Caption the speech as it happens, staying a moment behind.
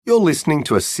You're listening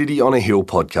to a City on a Hill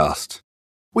podcast.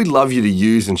 We'd love you to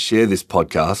use and share this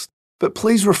podcast, but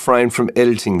please refrain from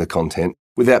editing the content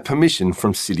without permission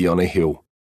from City on a Hill.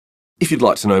 If you'd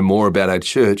like to know more about our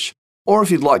church, or if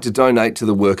you'd like to donate to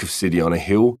the work of City on a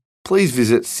Hill, please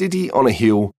visit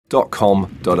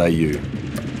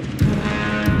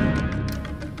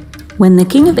cityonahill.com.au. When the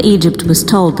king of Egypt was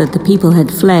told that the people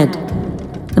had fled,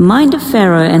 the mind of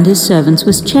Pharaoh and his servants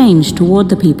was changed toward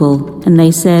the people, and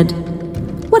they said,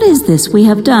 "What is this we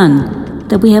have done,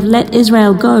 that we have let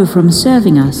Israel go from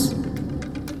serving us?"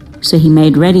 So he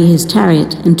made ready his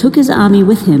chariot and took his army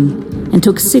with him, and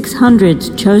took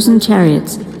 600 chosen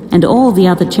chariots and all the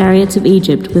other chariots of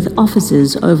Egypt with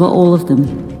officers over all of them.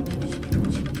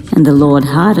 And the Lord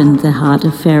hardened the heart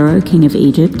of Pharaoh, king of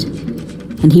Egypt,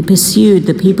 and he pursued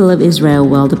the people of Israel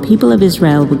while the people of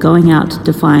Israel were going out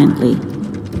defiantly.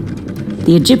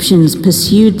 The Egyptians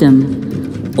pursued them,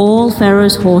 all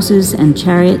Pharaoh's horses and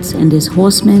chariots and his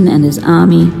horsemen and his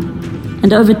army,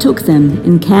 and overtook them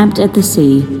encamped at the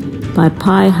sea by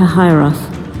Pi-hahiroth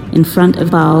in front of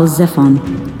Baal-zephon.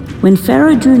 When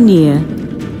Pharaoh drew near,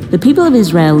 the people of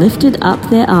Israel lifted up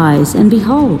their eyes, and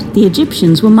behold, the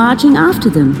Egyptians were marching after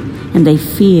them, and they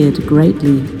feared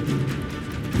greatly.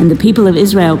 And the people of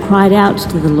Israel cried out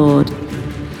to the Lord.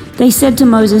 They said to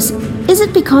Moses, "Is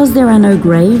it because there are no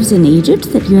graves in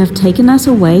Egypt that you have taken us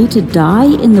away to die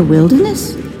in the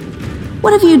wilderness?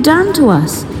 What have you done to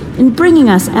us in bringing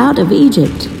us out of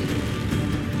Egypt?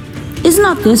 Is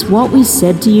not this what we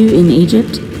said to you in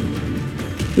Egypt?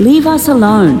 Leave us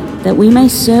alone, that we may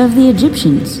serve the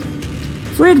Egyptians.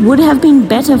 For it would have been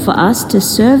better for us to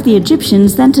serve the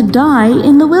Egyptians than to die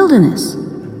in the wilderness."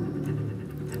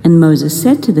 And Moses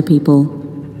said to the people,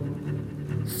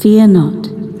 "Fear not.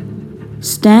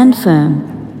 Stand firm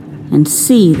and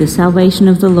see the salvation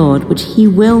of the Lord, which he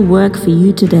will work for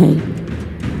you today.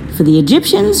 For the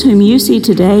Egyptians whom you see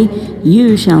today,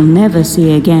 you shall never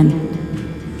see again.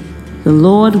 The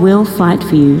Lord will fight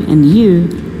for you, and you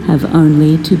have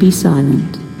only to be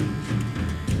silent."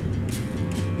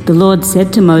 The Lord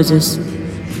said to Moses,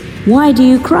 "Why do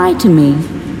you cry to me?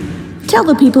 Tell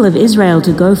the people of Israel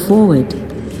to go forward.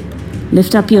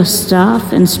 Lift up your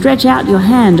staff and stretch out your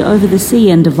hand over the sea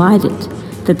and divide it,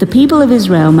 that the people of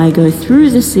Israel may go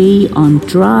through the sea on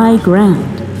dry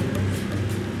ground.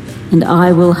 And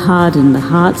I will harden the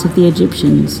hearts of the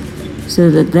Egyptians,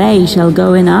 so that they shall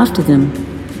go in after them,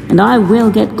 and I will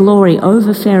get glory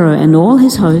over Pharaoh and all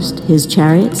his host, his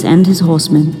chariots and his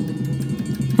horsemen.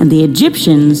 And the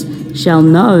Egyptians shall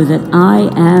know that I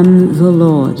am the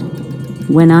Lord,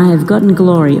 when I have gotten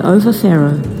glory over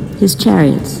Pharaoh, his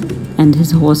chariots, and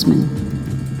his horsemen."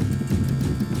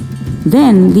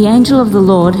 Then the angel of the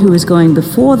Lord, who was going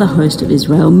before the host of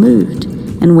Israel, moved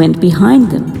and went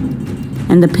behind them.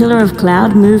 And the pillar of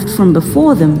cloud moved from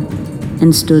before them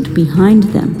and stood behind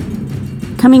them,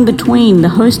 coming between the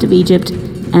host of Egypt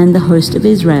and the host of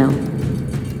Israel.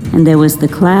 And there was the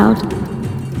cloud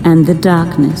and the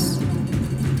darkness.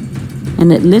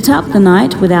 And it lit up the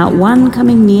night without one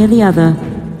coming near the other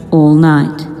all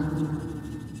night.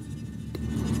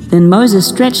 Then Moses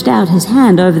stretched out his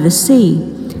hand over the sea,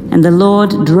 and the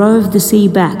Lord drove the sea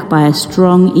back by a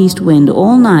strong east wind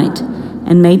all night,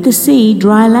 and made the sea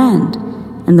dry land,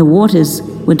 and the waters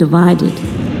were divided.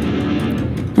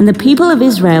 And the people of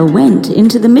Israel went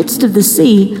into the midst of the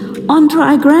sea on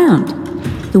dry ground,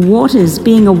 the waters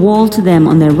being a wall to them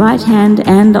on their right hand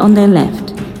and on their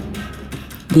left.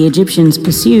 The Egyptians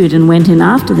pursued and went in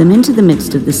after them into the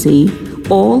midst of the sea,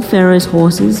 all Pharaoh's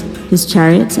horses, his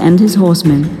chariots, and his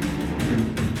horsemen.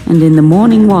 And in the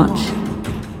morning watch,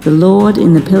 the Lord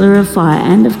in the pillar of fire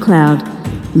and of cloud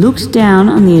looked down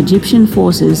on the Egyptian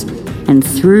forces and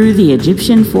threw the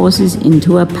Egyptian forces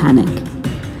into a panic,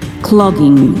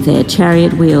 clogging their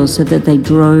chariot wheels so that they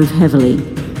drove heavily.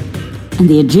 And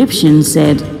the Egyptians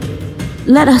said,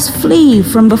 "Let us flee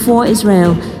from before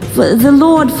Israel, for the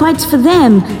Lord fights for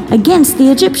them against the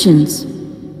Egyptians."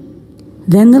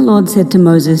 Then the Lord said to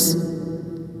Moses,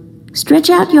 "Stretch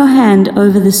out your hand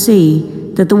over the sea,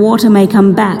 that the water may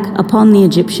come back upon the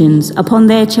Egyptians, upon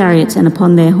their chariots and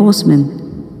upon their horsemen."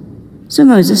 So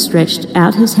Moses stretched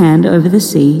out his hand over the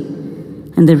sea,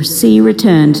 and the sea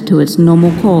returned to its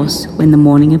normal course when the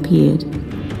morning appeared.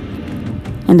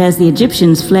 And as the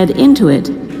Egyptians fled into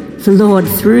it, the Lord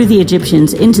threw the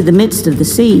Egyptians into the midst of the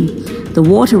sea. The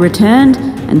water returned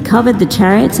and covered the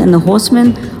chariots and the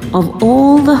horsemen of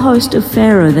all the host of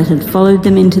Pharaoh that had followed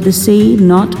them into the sea.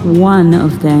 Not one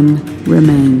of them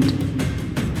remained.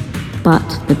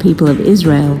 But the people of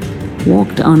Israel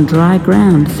walked on dry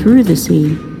ground through the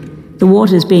sea, the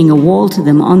waters being a wall to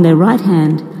them on their right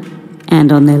hand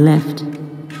and on their left.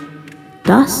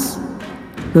 Thus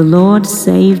the Lord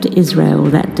saved Israel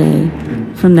that day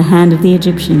from the hand of the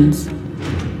Egyptians.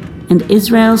 And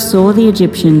Israel saw the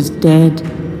Egyptians dead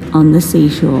on the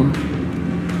seashore.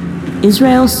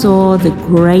 Israel saw the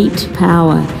great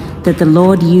power that the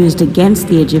Lord used against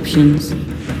the Egyptians.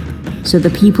 So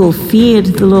the people feared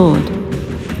the Lord,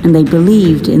 and they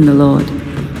believed in the Lord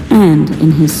and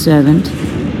in his servant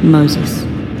Moses.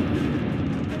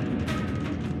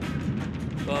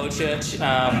 Well, church,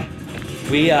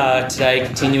 we are today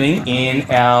continuing in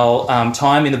our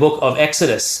time in the book of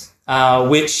Exodus,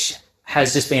 which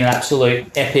has just been an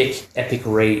absolute epic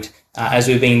read. As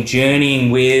we've been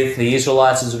journeying with the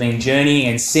Israelites, as we've been journeying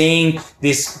and seeing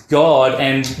this God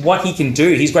and what he can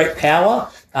do, his great power,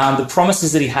 the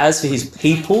promises that he has for his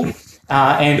people,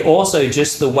 and also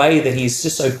just the way that he's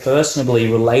just so personally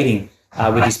relating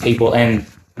with his people and,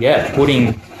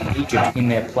 putting Egypt in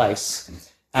their place.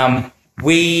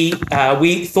 We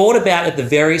thought about at the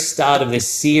very start of this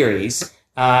series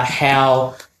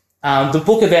how the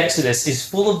book of Exodus is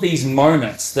full of these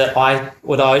moments that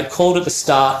what I called at the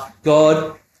start,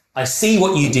 God, I see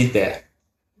what you did there.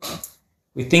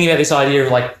 We think about this idea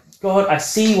of like, God, I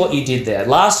see what you did there.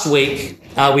 Last week,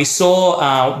 we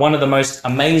saw one of the most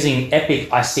amazing,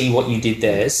 epic I see what you did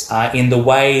there's in the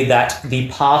way that the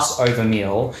Passover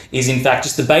meal is in fact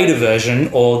just the beta version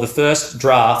or the first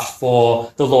draft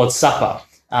for the Lord's Supper.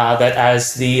 That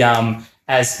as the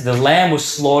lamb was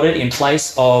slaughtered in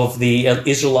place of the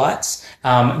Israelites,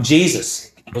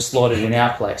 Jesus was slaughtered in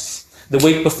our place. The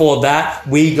week before that,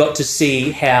 we got to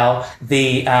see how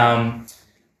the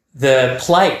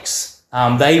plagues,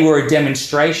 they were a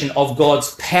demonstration of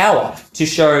God's power to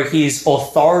show his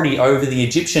authority over the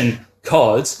Egyptian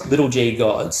gods, little g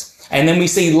gods. And then we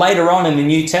see later on in the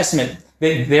New Testament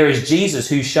that there is Jesus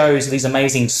who shows these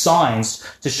amazing signs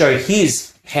to show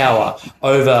his power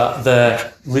over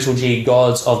the little g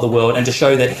gods of the world and to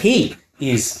show that he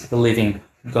is the living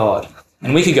God.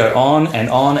 And we could go on and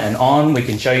on and on. We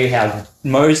can show you how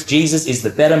Jesus is the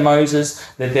better Moses,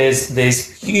 that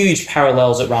there's huge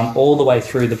parallels that run all the way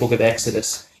through the book of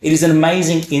Exodus. It is an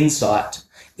amazing insight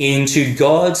into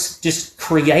God's just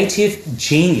creative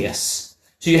genius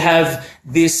to have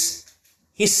this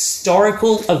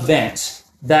historical event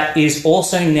that is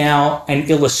also now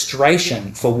an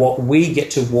illustration for what we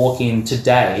get to walk in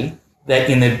today,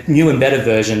 that in the new and better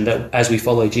version that as we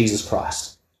follow Jesus Christ.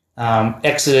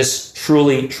 Exodus,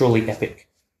 truly epic.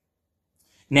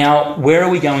 Now, where are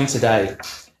we going today?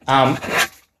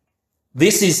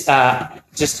 This is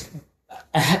it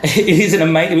is an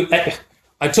amazing...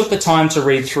 I took the time to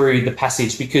read through the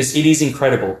passage because it is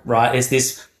incredible, right? It's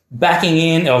this backing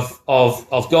in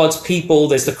of God's people.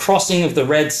 There's the crossing of the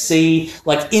Red Sea,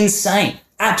 like insane,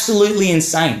 absolutely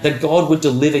insane that God would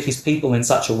deliver his people in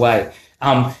such a way.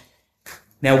 Now,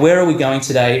 where are we going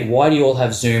today? Why do you all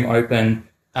have Zoom open?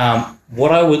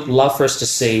 What I would love for us to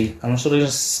see, I'm sort of going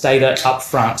to state it up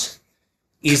front,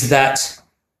 is that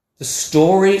the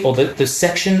story or the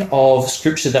section of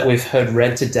scripture that we've heard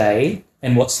read today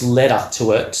and what's led up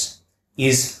to it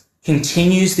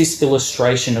continues this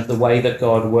illustration of the way that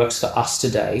God works for us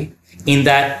today, in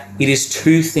that it is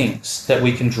two things that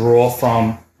we can draw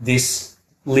from this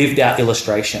lived out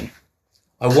illustration.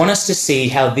 I want us to see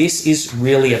how this is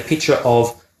really a picture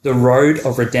of the road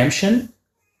of redemption,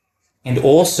 and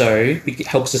also it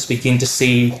helps us begin to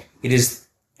see it is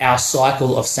our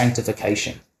cycle of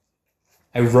sanctification.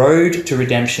 A road to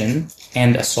redemption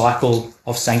and a cycle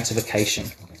of sanctification.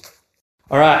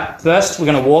 All right, first we're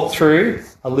going to walk through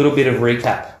a little bit of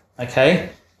recap, okay?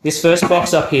 This first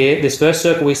box up here, this first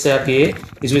circle we see up here,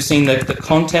 is we've seen the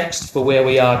context for where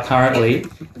we are currently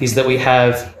is that we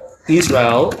have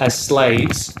Israel as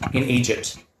slaves in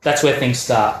Egypt. That's where things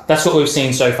start. That's what we've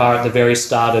seen so far at the very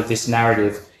start of this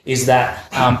narrative, is that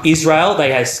Israel,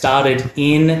 they had started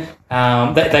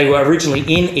they were originally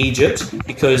in Egypt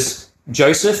because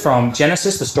Joseph from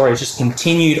Genesis, the story has just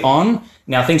continued on.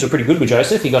 Now, things were pretty good with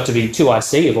Joseph. He got to be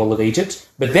 2IC of all of Egypt.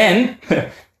 But then,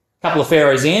 a couple of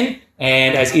pharaohs in,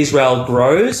 and as Israel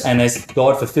grows and as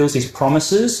God fulfills his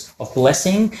promises of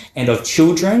blessing and of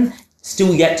children,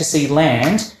 still yet to see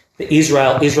land, the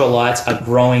Israelites are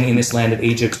growing in this land of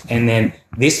Egypt. And then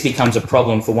this becomes a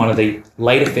problem for one of the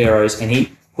later pharaohs, and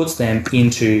he puts them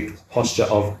into posture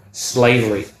of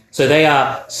slavery. So they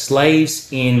are slaves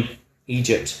in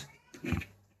Egypt.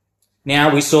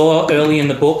 Now, we saw early in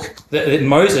the book that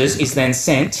Moses is then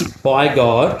sent by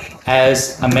God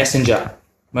as a messenger.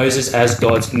 Moses as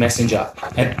God's messenger.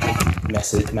 And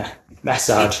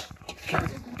massage.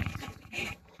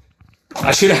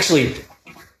 I should actually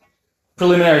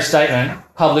preliminary statement.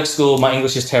 Public school, my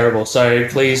English is terrible, so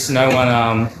please, no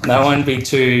one be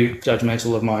too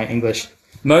judgmental of my English.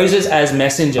 Moses as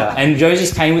messenger, and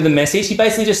Moses came with a message. He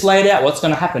basically just laid out what's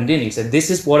going to happen, didn't he? He said, this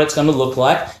is what it's going to look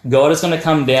like. God is going to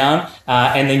come down,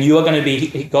 and then you are going to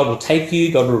be, God will take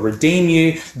you, God will redeem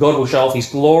you, God will show off his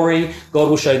glory, God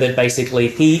will show that basically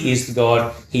he is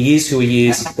God, he is who he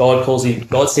is,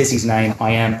 God says his name,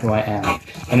 I am who I am.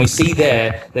 And we see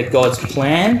there that God's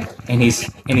plan and his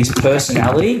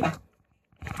personality,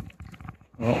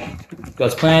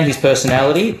 God's plan, his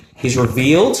personality is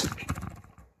revealed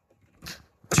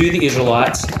to the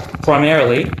Israelites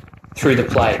primarily through the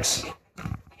plagues.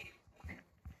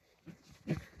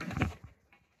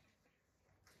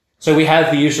 So we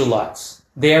have the Israelites.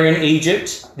 They're in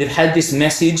Egypt. They've had this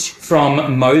message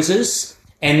from Moses,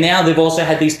 and now they've also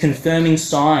had these confirming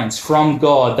signs from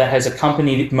God that has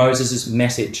accompanied Moses'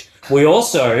 message. We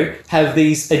also have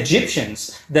these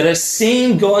Egyptians that are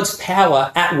seeing God's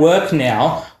power at work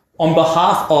now on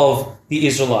behalf of the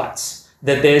Israelites.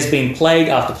 That there's been plague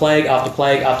after plague after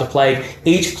plague after plague,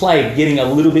 each plague getting a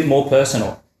little bit more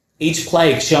personal. Each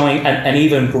plague showing an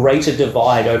even greater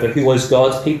divide over who is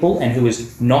God's people and who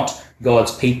is not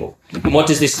God's people. And what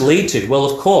does this lead to? Well,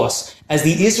 of course, as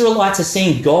the Israelites are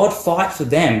seeing God fight for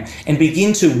them and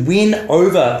begin to win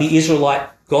over the Israelite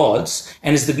gods,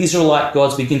 and as the Israelite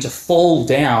gods begin to fall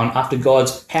down after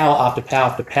God's power after power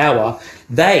after power,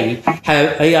 they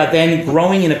are then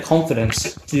growing in a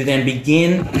confidence to then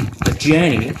begin a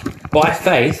journey by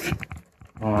faith,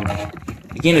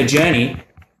 begin a journey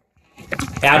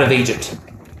out of Egypt.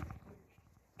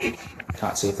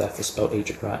 Can't see if they've spelled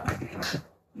Egypt right.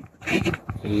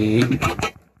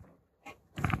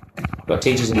 Got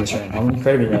teachers in this room. I'm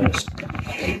incredibly nervous.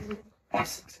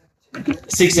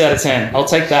 6 out of 10. I'll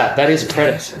take that. That is a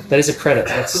credit. That is a credit.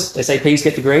 SAPs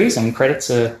get degrees and credits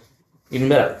are even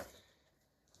better.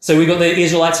 So we've got the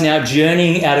Israelites now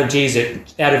journeying out of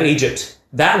Egypt.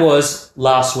 That was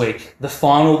last week, the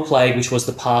final plague, which was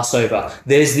the Passover.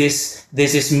 There's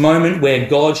this moment where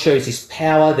God shows his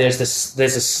power. There's a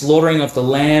slaughtering of the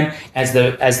lamb as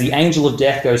the angel of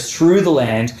death goes through the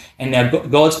land, and now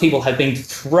God's people have been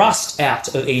thrust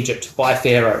out of Egypt by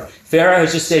Pharaoh. Pharaoh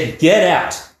has just said, get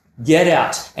out.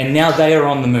 And now they are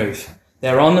on the move.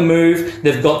 They're on the move.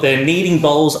 They've got their kneading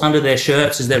bowls under their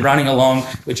shirts as they're running along,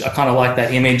 which I kind of like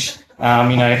that image.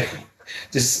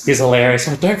 Just is hilarious.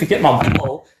 Oh, don't forget my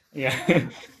bowl. Yeah.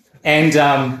 And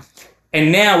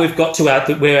now we've got to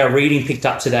where our reading picked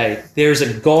up today.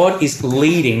 God is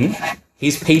leading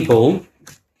his people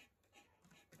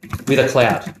with a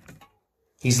cloud.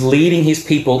 He's leading his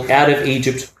people out of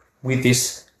Egypt with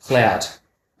this cloud.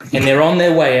 And they're on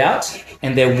their way out,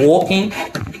 and they're walking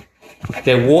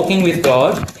with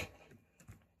God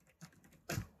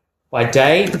by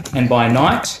day and by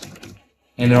night,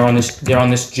 and they're on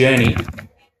this journey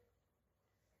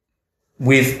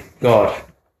with God.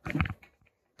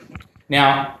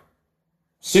 Now,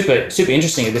 super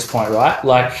interesting at this point, right?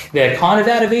 Like, they're kind of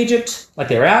out of Egypt, like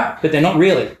they're out, but they're not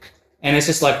really. And it's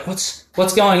just like, what's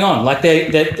going on? Like,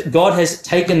 God has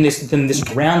taken them this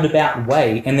roundabout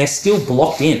way, and they're still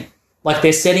blocked in. Like,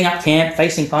 they're setting up camp,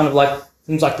 facing kind of like,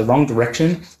 seems like the wrong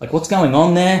direction. Like, what's going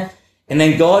on there? And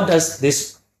then God does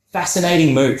this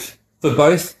fascinating move for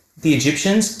both the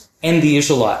Egyptians and the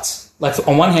Israelites. Like,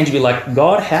 on one hand, you'd be like,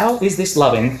 God, how is this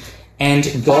loving?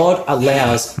 And God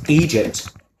allows Egypt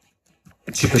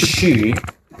to pursue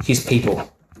his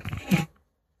people.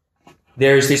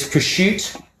 There is this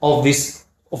pursuit of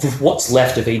what's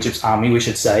left of Egypt's army, we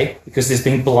should say, because there's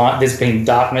been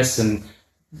darkness and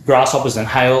grasshoppers and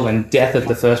hail and death of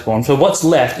the firstborn. So what's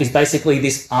left is basically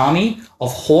this army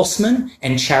of horsemen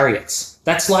and chariots.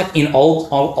 That's like in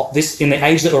the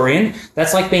age that we're in,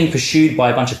 that's like being pursued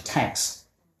by a bunch of tanks.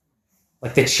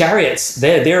 Like, the chariots,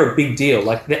 they're a big deal.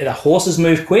 Like, the horses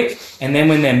move quick, and then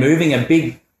when they're moving a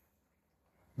big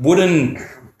wooden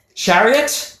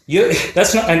chariot,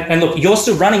 and look, you're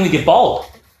still running with your bowl.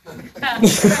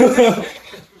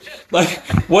 Like,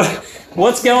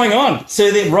 what's going on? So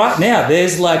then right now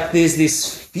there's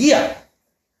this fear.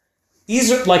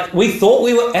 Like, we thought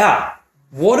we were out.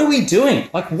 What are we doing?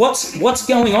 Like, what's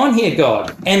going on here,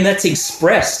 God? And that's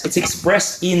expressed. It's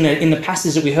expressed in the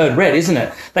passage that we heard read, isn't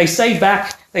it? They say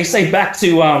back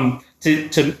to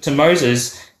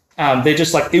Moses. They're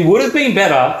just like, it would have been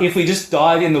better if we just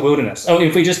died in the wilderness, or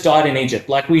if we just died in Egypt.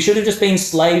 Like, we should have just been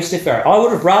slaves to Pharaoh. I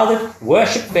would have rather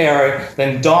worshipped Pharaoh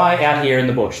than die out here in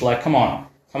the bush. Like, come on.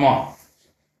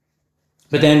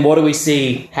 But then what do we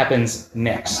see happens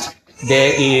next?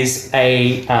 There is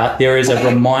a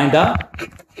reminder.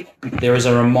 There is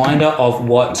a reminder of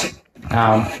what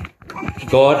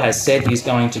God has said he's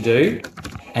going to do,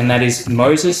 and that is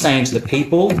Moses saying to the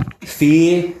people,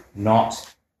 fear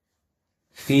not.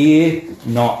 Fear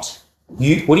not.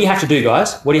 What do you have to do,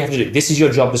 guys? What do you have to do? This is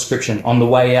your job description on the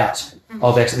way out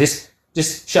of Exodus.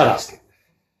 Just shut up.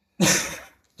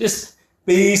 Just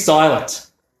be silent.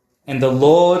 And the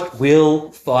Lord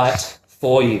will fight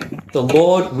for you. The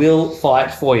Lord will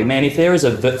fight for you. Man, if there is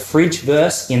a fridge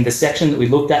verse in the section that we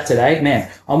looked at today, man,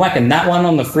 I'm whacking that one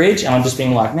on the fridge and I'm just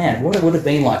being like, man, what it would have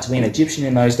been like to be an Egyptian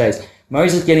in those days.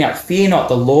 Moses getting up, fear not,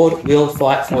 the Lord will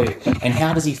fight for you. And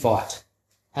how does he fight?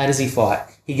 How does he fight?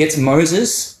 He gets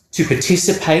Moses to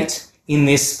participate in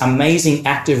this amazing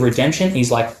act of redemption.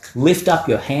 He's like, lift up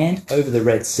your hand over the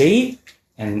Red Sea.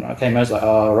 And okay, Moses like,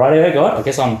 oh, righto, God, I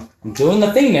guess I'm doing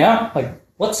the thing now. Like,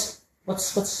 what's,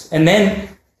 and then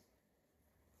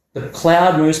the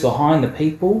cloud moves behind the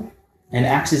people and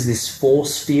acts as this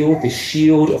force field, this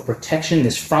shield of protection,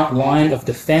 this front line of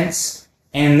defense.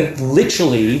 And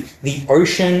literally the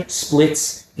ocean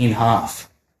splits in half.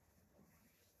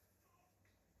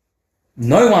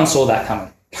 No one saw that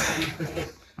coming.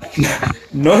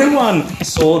 No one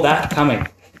saw that coming.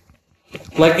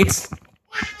 Like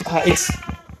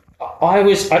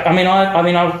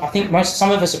I think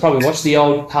some of us have probably watched the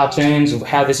old cartoons of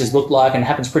how this has looked like, and it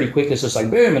happens pretty quickly. It's just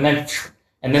like boom, and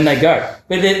then they go.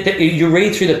 But you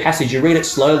read through the passage, you read it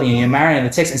slowly, and you're marrying the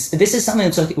text. And this is something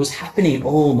that's like it was happening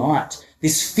all night.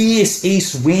 This fierce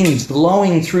east wind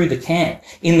blowing through the camp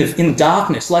in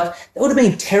darkness. Like that would have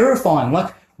been terrifying.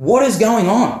 Like what is going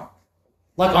on?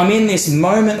 Like I'm in this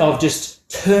moment of just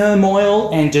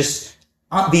turmoil and just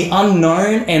the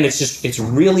unknown, and it's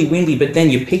really windy, but then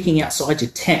you're peeking outside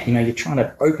your tent, you're trying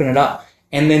to open it up,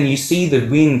 and then you see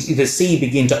the sea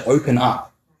begin to open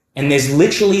up, and there's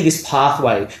literally this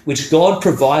pathway which God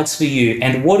provides for you,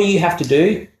 and what do you have to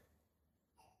do?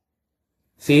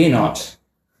 Fear not,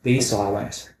 be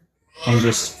silent, and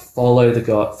just follow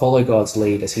God's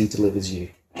lead as he delivers you.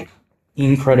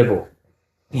 Incredible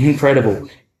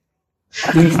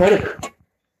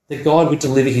that God would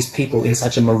deliver his people in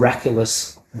such a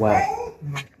miraculous way.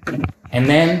 And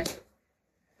then,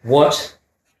 what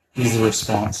is the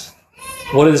response?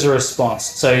 What is the response?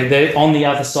 So they're on the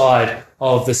other side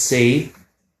of the sea,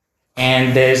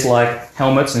 and there's like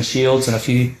helmets and shields and a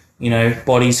few,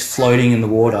 bodies floating in the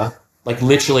water. Like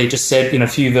literally just said in a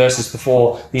few verses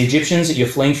before, the Egyptians that you're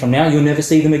fleeing from now, you'll never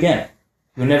see them again.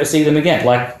 You'll never see them again.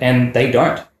 And they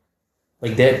don't.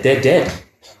 Like they're dead.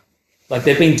 Like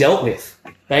they've been dealt with.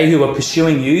 They who are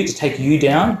pursuing you to take you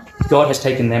down, God has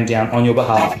taken them down on your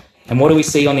behalf. And what do we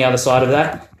see on the other side of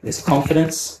that? There's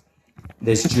confidence,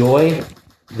 there's joy,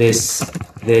 there's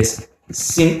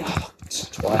singing,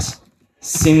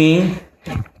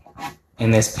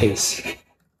 and there's peace.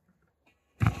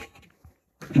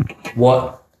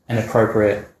 What an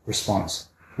appropriate response.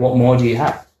 What more do you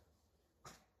have?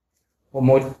 What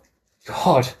more?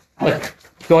 God,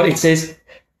 it says,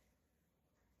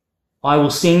 I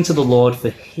will sing to the Lord, for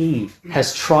he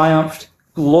has triumphed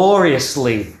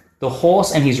gloriously. The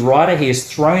horse and his rider he has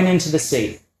thrown into the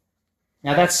sea.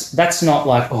 Now that's not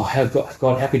like, oh,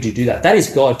 God, how could you do that? That is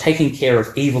God taking care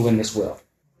of evil in this world.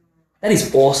 That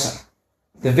is awesome.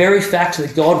 The very fact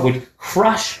that God would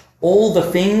crush all the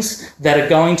things that are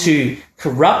going to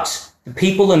corrupt the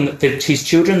people and his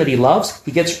children that he loves,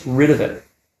 he gets rid of it.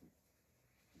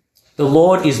 The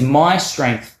Lord is my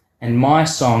strength and my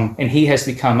song, and he has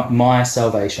become my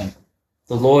salvation.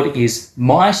 The Lord is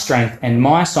my strength and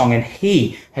my song, and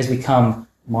he has become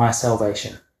my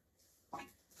salvation.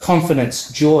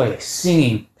 Confidence, joy,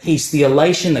 singing, peace, the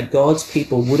elation that God's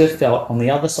people would have felt on the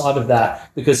other side of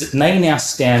that, because they now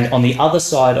stand on the other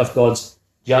side of God's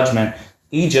judgment.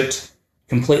 Egypt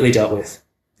completely dealt with.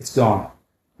 It's gone.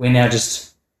 We're now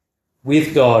just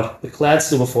with God. The cloud's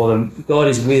still before them. God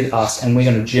is with us, and we're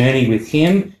going to journey with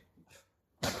him.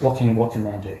 What can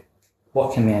man do?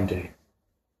 What can man do?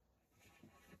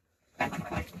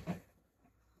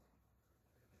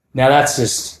 Now that's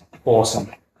just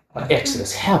awesome. Like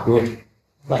Exodus, how good.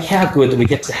 Like how good that we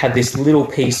get to have this little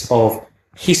piece of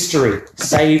history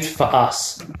saved for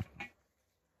us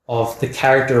of the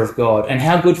character of God. And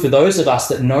how good for those of us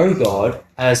that know God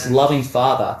as loving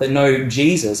Father, that know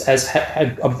Jesus as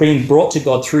have been brought to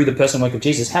God through the personal work of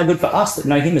Jesus. How good for us that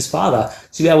know him as Father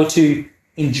to be able to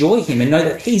enjoy him and know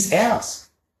that he's ours.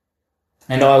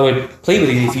 And I would plead with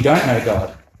you, if you don't know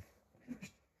God,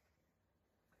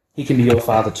 he can be your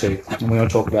Father too. And we want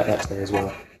to talk about that today as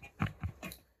well.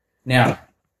 Now,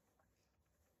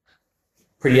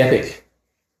 pretty epic.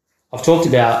 I've talked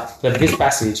about that this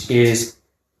passage is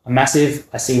a massive,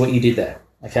 I see what you did there,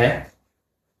 okay?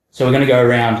 So we're going to go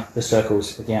around the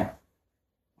circles again.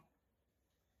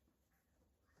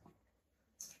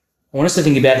 I want us to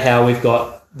think about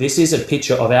how this is a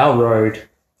picture of our road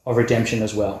of redemption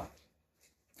as well.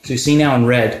 So you see now in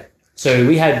red, so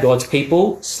we had God's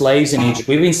people, slaves in Egypt.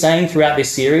 We've been saying throughout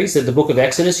this series that the book of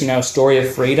Exodus, a story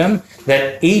of freedom,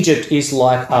 that Egypt is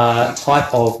like a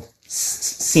type of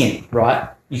sin, right?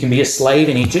 You can be a slave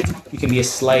in Egypt, you can be a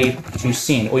slave to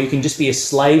sin, or you can just be a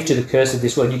slave to the curse of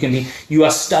this world. You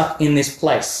are stuck in this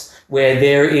place where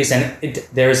there is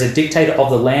a dictator of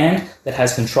the land that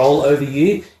has control over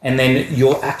you, and then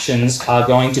your actions are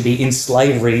going to be in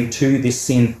slavery to this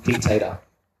sin dictator.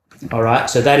 All right,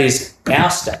 so that is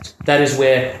our state. That is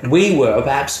where we were, or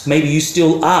perhaps maybe you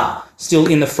still are, still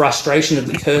in the frustration of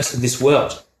the curse of this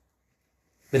world.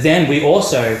 But then we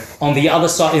also, on the other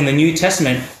side, in the New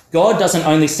Testament, God doesn't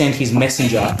only send his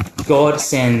messenger, God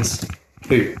sends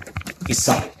who? His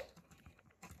son.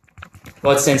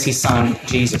 God sends his son,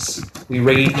 Jesus. We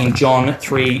read in John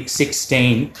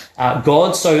 3:16,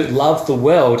 God so loved the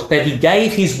world that he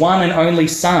gave his one and only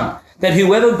son, that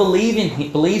whoever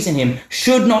believes in him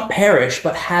should not perish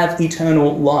but have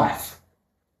eternal life.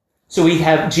 So we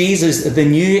have Jesus, the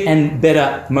new and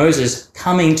better Moses,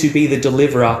 coming to be the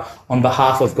deliverer on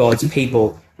behalf of God's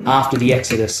people after the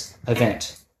Exodus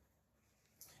event.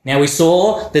 Now we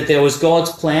saw that there was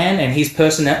God's plan and his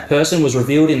person was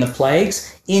revealed in the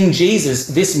plagues. In Jesus,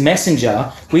 this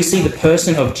messenger, we see the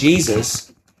person of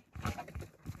Jesus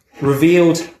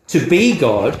revealed to be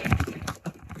God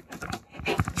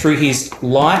through his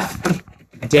life,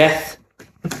 death,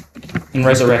 and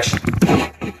resurrection.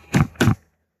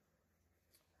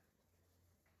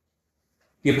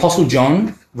 The Apostle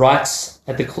John writes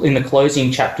in the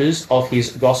closing chapters of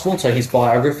his gospel, so his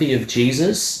biography of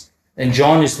Jesus, and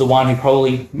John is the one who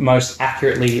probably most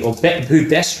accurately who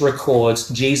best records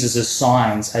Jesus'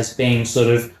 signs as being sort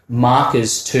of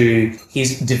markers to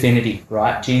his divinity,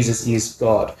 right? Jesus is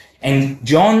God. And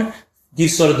John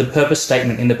gives sort of the purpose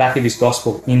statement in the back of his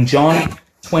gospel in John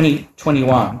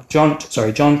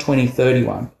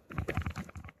 20:31.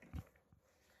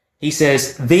 He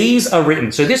says, these are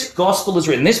written. So this gospel is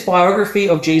written. This biography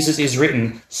of Jesus is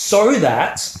written so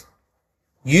that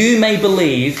you may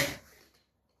believe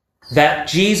that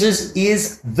Jesus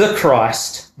is the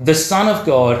Christ, the Son of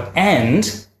God,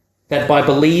 and that by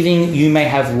believing you may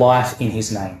have life in his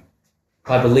name.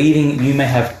 By believing you may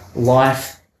have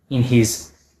life in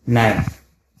his name.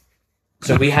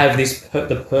 So we have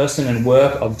the person and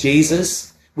work of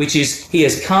Jesus, which is he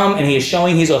has come and he is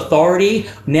showing his authority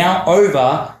now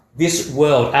over this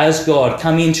world as God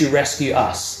come in to rescue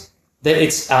us. That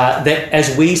it's that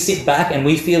as we sit back and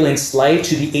we feel enslaved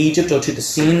to the Egypt or to the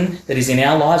sin that is in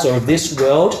our lives or of this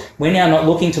world, we're now not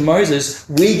looking to Moses.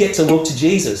 We get to look to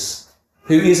Jesus,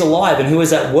 who is alive and who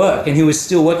is at work and who is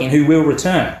still working, who will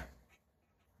return.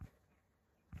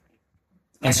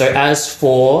 And so as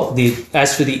for the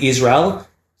Israel,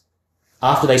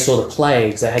 after they saw the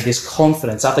plagues, they had this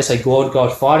confidence. After they say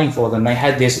God fighting for them, they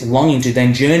had this longing to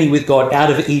then journey with God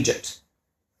out of Egypt.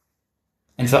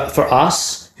 And for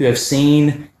us who have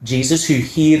seen Jesus, who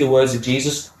hear the words of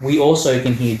Jesus, we also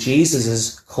can hear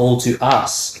Jesus' call to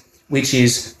us, which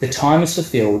is the time is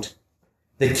fulfilled,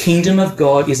 the kingdom of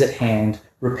God is at hand,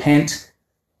 repent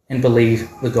and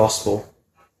believe the gospel.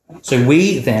 So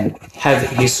we then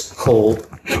have this call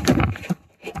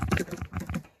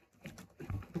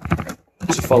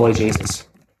to follow Jesus.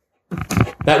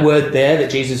 That word there that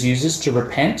Jesus uses, to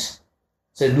repent,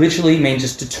 so it literally means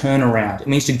just to turn around. It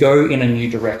means to go in a new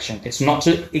direction. It's not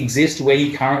to exist where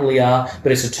you currently are,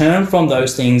 but it's to turn from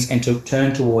those things and to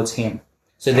turn towards him.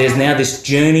 So there's now this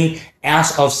journey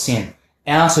out of sin,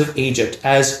 out of Egypt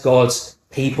as God's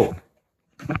people.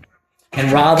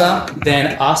 And rather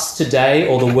than us today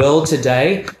or the world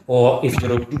today, or if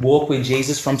you're to walk with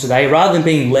Jesus from today, rather than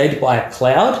being led by a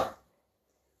cloud,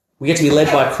 we get to be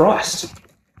led by Christ.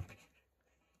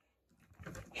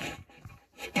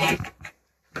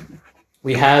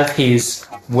 We have his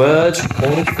words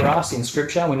recorded for us in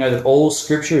Scripture. We know that all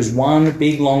Scripture is one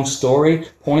big long story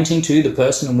pointing to the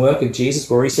person and work of Jesus.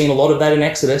 We've already seen a lot of that in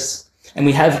Exodus. And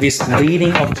we have this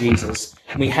leading of Jesus.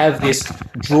 We have this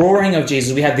drawing of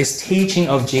Jesus. We have this teaching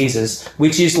of Jesus,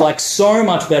 which is like so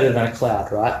much better than a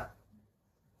cloud, right?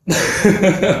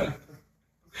 It's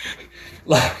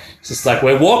just like,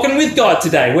 we're walking with God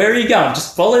today. Where are you going?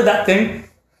 Just follow that thing.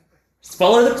 Just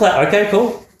follow the cloud. Okay,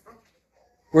 cool.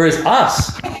 Whereas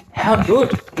us, how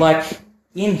good. Like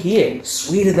in here,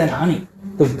 sweeter than honey.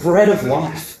 The bread of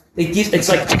life. It's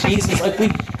like Jesus.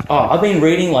 I've been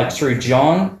reading like through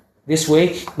John this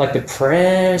week, like the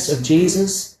prayers of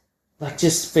Jesus, like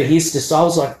just for his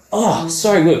disciples, like, oh,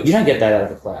 so good. You don't get that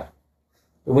out of a cloud.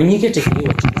 But when you get to hear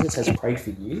what Jesus has prayed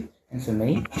for you and for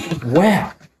me,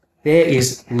 wow, there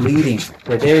is leading,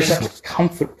 where there is such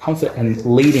comfort and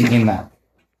leading in that.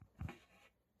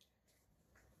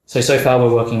 So far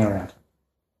we're working around.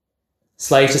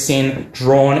 Slave to sin,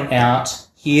 drawn out,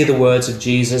 hear the words of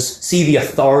Jesus, see the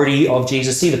authority of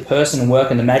Jesus, see the person and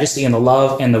work and the majesty and the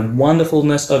love and the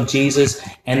wonderfulness of Jesus,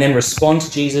 and then respond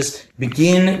to Jesus,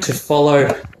 begin to follow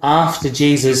after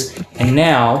Jesus. And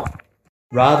now,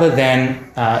 rather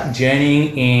than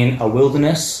journeying in a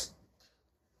wilderness,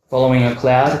 following a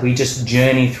cloud, we just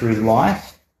journey through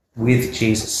life with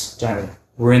Jesus, don't we?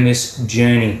 We're in this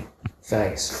journey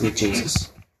phase with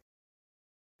Jesus.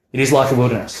 It is like a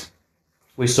wilderness.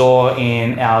 We saw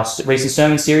in our recent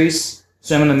sermon series,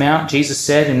 Sermon on the Mount, Jesus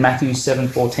said in Matthew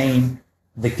 7:14,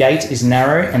 the gate is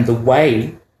narrow and the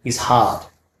way is hard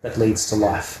that leads to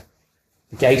life.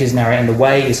 The gate is narrow and the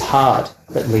way is hard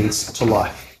that leads to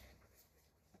life.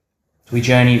 We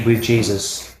journey with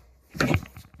Jesus. But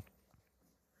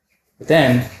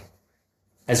then,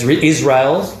 as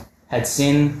Israel had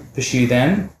sin pursue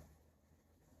them,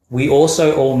 we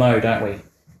also all know, don't we,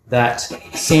 that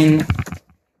sin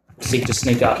seek to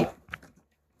sneak up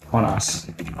on us.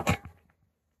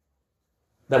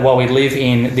 That while we live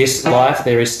in this life,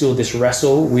 there is still this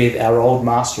wrestle with our old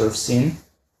master of sin,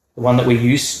 the one that we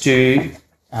used to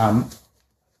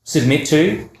submit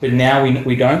to, but now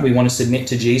we don't. We want to submit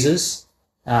to Jesus.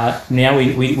 Now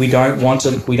we don't want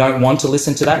to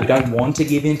listen to that. We don't want to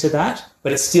give in to that,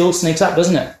 but it still sneaks up,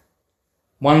 doesn't it?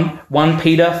 1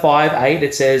 Peter 5:8,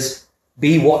 it says,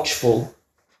 be watchful.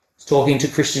 It's talking to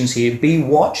Christians here. Be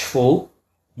watchful.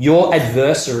 Your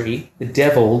adversary, the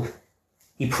devil,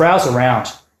 he prowls around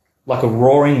like a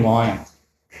roaring lion,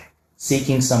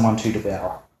 seeking someone to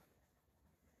devour.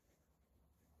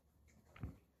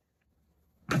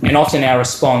 And often our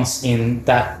response in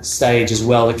that stage as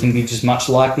well, it can be just much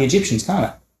like the Egyptians,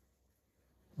 can't it?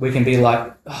 We can be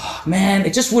like, oh, man,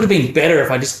 it just would have been better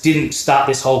if I just didn't start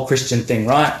this whole Christian thing,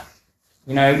 right?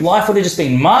 You know, life would have just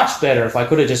been much better if I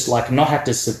could have just not have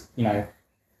to,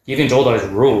 give into all those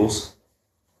rules.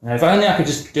 If only I could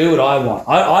just do what I want.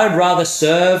 I'd rather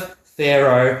serve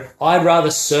Pharaoh. I'd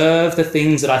rather serve the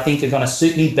things that I think are going to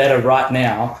suit me better right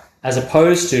now, as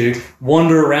opposed to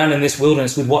wander around in this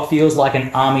wilderness with what feels like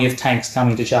an army of tanks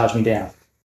coming to charge me down.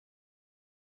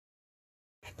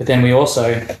 But then we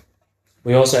also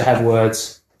have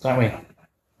words, don't we?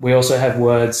 We also have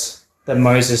words that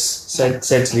Moses said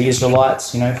to the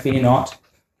Israelites, fear not,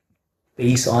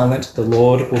 be silent, the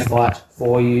Lord will fight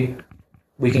for you.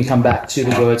 We can come back to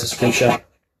the words of Scripture.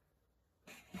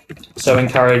 So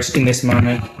encouraged in this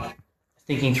moment,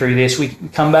 thinking through this, we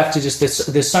come back to just this.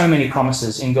 There's so many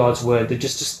promises in God's word that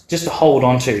just to hold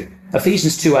on to.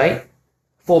 Ephesians 2:8,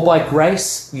 for by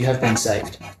grace you have been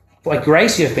saved. By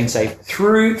grace you have been saved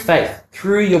through faith,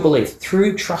 through your belief,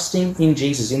 through trusting in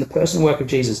Jesus, in the person and work of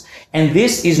Jesus. And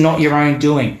this is not your own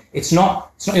doing. It's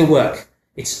not your work.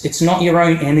 It's not your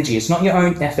own energy. It's not your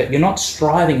own effort. You're not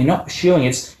striving. You're not pursuing.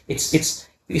 It's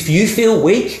if you feel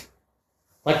weak,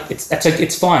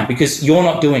 it's fine because you're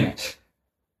not doing it.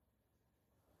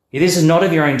 This is not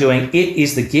of your own doing. It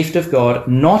is the gift of God,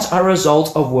 not a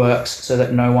result of works, so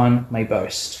that no one may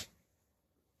boast.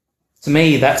 To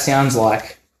me, that sounds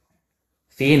like,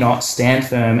 fear not, stand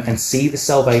firm, and see the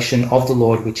salvation of the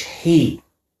Lord, which he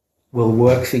will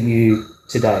work for you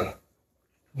today.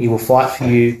 He will fight for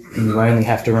you, and you only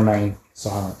have to remain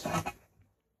silent.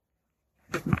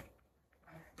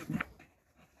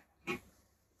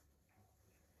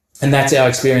 And that's our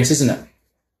experience, isn't it?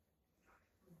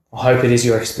 I hope it is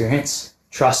your experience,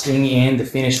 trusting in the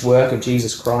finished work of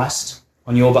Jesus Christ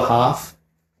on your behalf,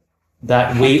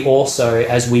 that we also,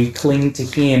 as we cling to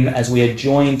him, as we are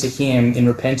joined to him in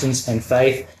repentance and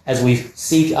faith, as we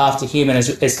seek after him, and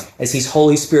as his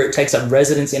Holy Spirit takes up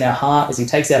residence in our heart, as he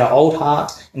takes out our old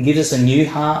heart and gives us a new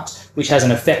heart, which has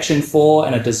an affection for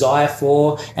and a desire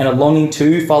for and a longing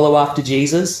to follow after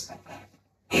Jesus,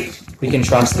 we can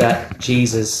trust that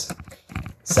Jesus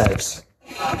saves.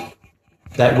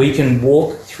 That we can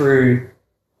walk through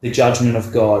the judgment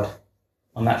of God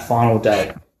on that final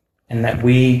day, and that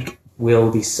we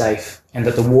will be safe, and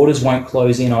that the waters won't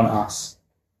close in on us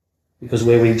because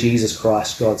we're with Jesus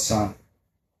Christ, God's Son.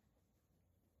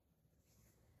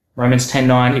 Romans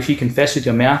 10:9, if you confess with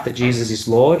your mouth that Jesus is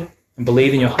Lord and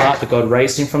believe in your heart that God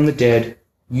raised him from the dead,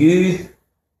 you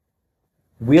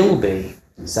will be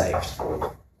saved.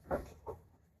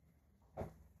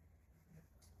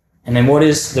 And then what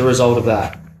is the result of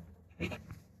that?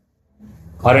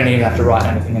 I don't even have to write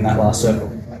anything in that last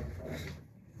circle.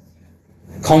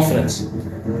 Confidence,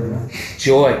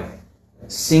 joy,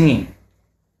 singing,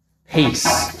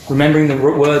 peace, remembering the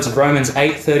words of Romans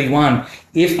 8:31.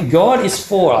 If God is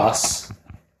for us,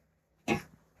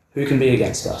 who can be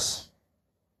against us?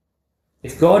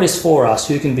 If God is for us,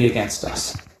 who can be against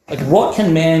us? Like, what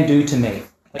can man do to me?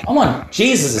 Like, I'm on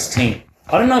Jesus' team.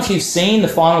 I don't know if you've seen the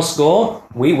final score.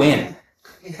 We win.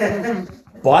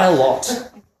 By a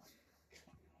lot.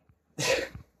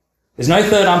 There's no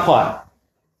third umpire.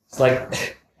 It's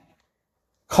like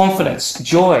confidence,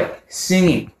 joy,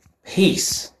 singing,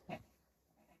 peace.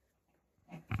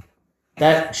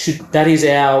 That is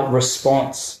our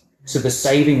response to the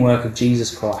saving work of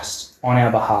Jesus Christ on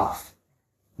our behalf.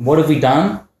 What have we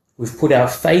done? We've put our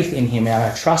faith in him,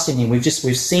 our trust in him. We've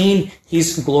seen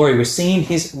his glory. We've seen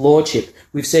his lordship.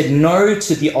 We've said no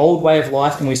to the old way of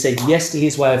life and we've said yes to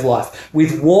his way of life.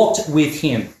 We've walked with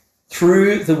him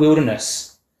through the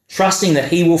wilderness, trusting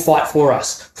that he will fight for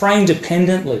us, praying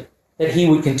dependently that he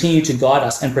would continue to guide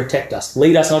us and protect us,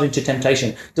 lead us not into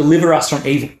temptation, deliver us from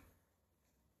evil.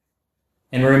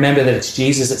 And remember that it's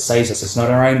Jesus that saves us. It's not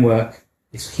our own work.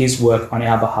 It's his work on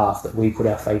our behalf that we put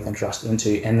our faith and trust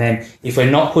into. And then if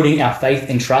we're not putting our faith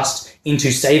and trust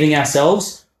into saving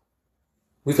ourselves,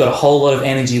 we've got a whole lot of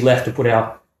energy left to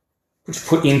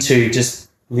put into just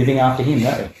living after him,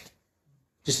 no?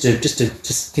 Just to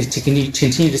continue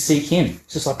to seek him.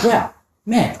 It's just like, wow,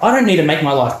 man, I don't need to make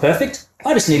my life perfect.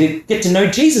 I just need to get to know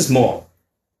Jesus more,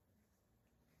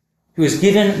 who has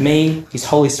given me his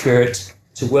Holy Spirit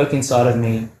to work inside of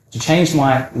me, to change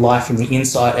my life from the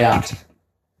inside out,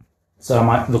 so I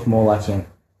might look more like him.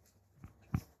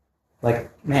 Like,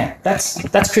 man,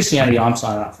 that's Christianity I'm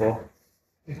signing up for.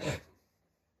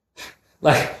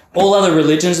 Like, all other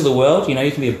religions of the world, you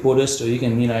can be a Buddhist or you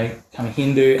can, become a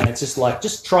Hindu, and it's just like,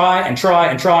 just try and try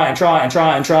and try and try and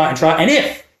try and try and try. And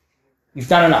if you've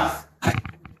done enough,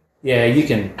 yeah, you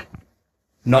can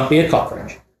not be a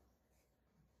cockroach.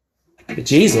 But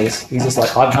Jesus, he's just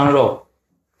like, I've done it all.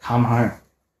 Come home.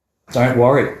 Don't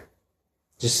worry.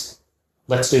 Just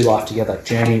let's do life together.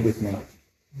 Journey with me.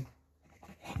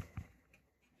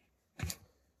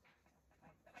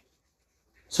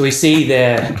 So we see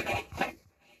there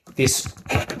this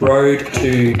road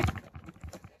to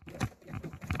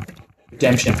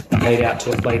redemption laid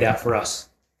out for us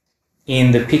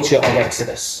in the picture of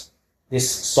Exodus. This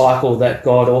cycle that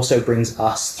God also brings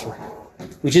us through,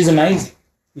 which is amazing.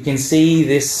 You can see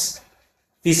this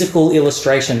physical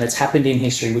illustration that's happened in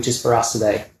history, which is for us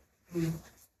today.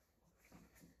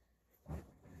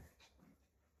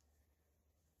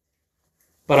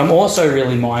 But I'm also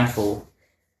really mindful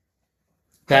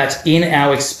that in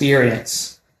our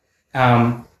experience,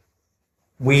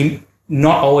 we're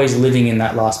not always living in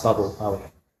that last bubble, are we?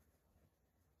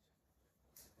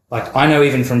 Like, I know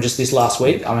even from just this last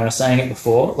week, I was saying it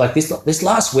before, like this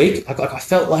last week, I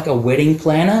felt like a wedding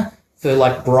planner for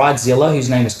like Bridezilla, whose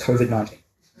name is COVID-19.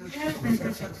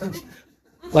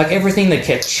 Like, everything that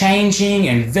kept changing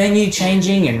and venue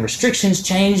changing and restrictions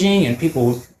changing and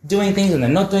people doing things and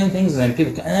then not doing things, and then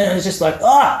people, and it's just like,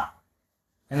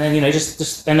 and then, and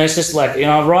it's just like,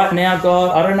 right now,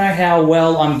 God, I don't know how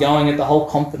well I'm going at the whole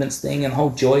confidence thing and the whole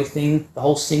joy thing, the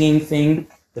whole singing thing,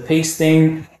 the peace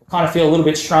thing. I kind of feel a little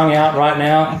bit strung out right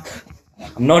now.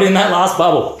 I'm not in that last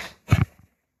bubble.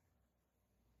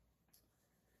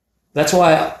 That's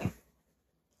why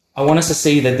I want us to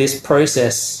see that this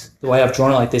process, the way I've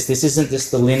drawn it like this isn't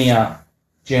just the linear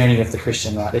journey of the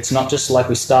Christian, right? It's not just like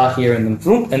we start here and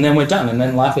then we're done, and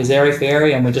then life is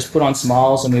airy-fairy and we just put on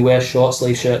smiles and we wear short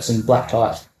sleeve shirts and black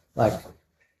ties. Like,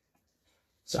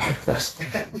 sorry,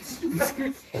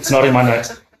 it's not in my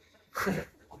notes.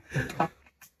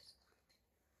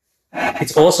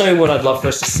 It's also what I'd love for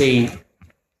us to see,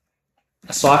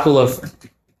 a cycle of,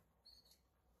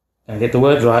 get the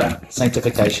word right,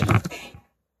 sanctification. A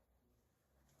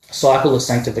cycle of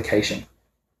sanctification.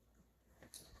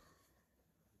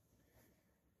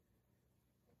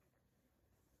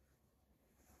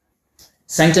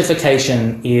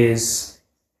 Sanctification is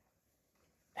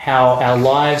how our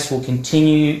lives will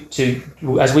continue to,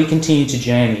 as we continue to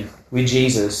journey with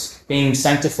Jesus, being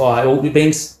sanctified, or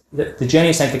being, the journey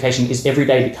of sanctification is every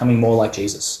day becoming more like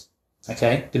Jesus.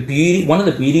 Okay? One of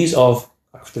the beauties of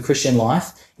the Christian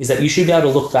life is that you should be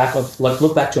able to look back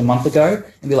to a month ago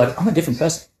and be like, I'm a different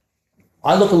person.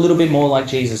 I look a little bit more like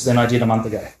Jesus than I did a month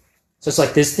ago. So it's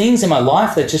like, there's things in my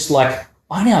life that just like,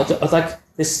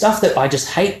 there's stuff that I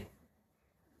just hate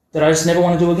that I just never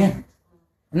want to do again.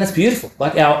 And that's beautiful.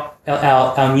 Like,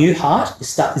 our new heart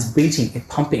is beating and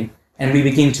pumping, and we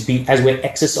begin to be, as we're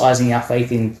exercising our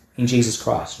faith in Jesus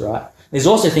Christ, right? There's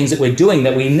also things that we're doing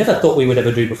that we never thought we would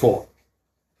ever do before.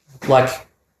 Like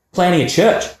planning a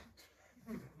church.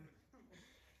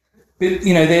 But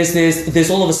there's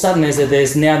all of a sudden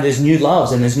there's new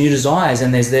loves and there's new desires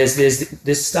and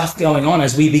there's stuff going on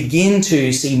as we begin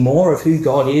to see more of who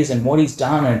God is and what He's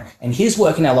done and His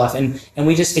work in our life, and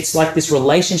we just, it's like this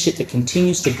relationship that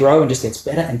continues to grow and just gets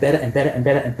better and better and better and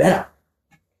better and better.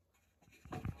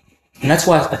 And that's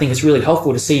why I think it's really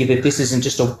helpful to see that this isn't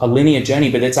just a linear journey,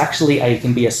 but it's actually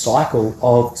can be a cycle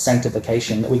of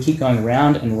sanctification that we keep going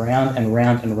round and round and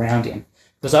round and round in.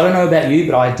 Because I don't know about you,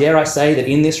 but I dare say that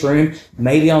in this room,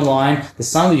 maybe online, there's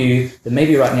some of you that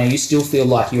maybe right now you still feel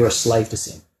like you're a slave to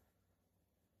sin.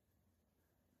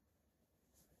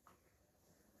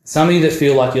 Some of you that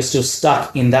feel like you're still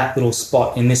stuck in that little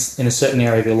spot in a certain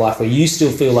area of your life where you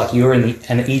still feel like you're in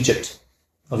an Egypt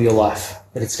of your life,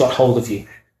 that it's got hold of you.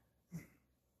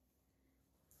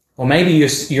 Or maybe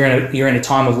you're in a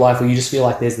time of life where you just feel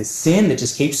like there's this sin that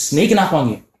just keeps sneaking up on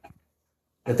you.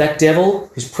 That devil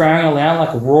who's prowling around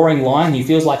like a roaring lion, he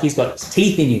feels like he's got his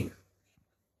teeth in you.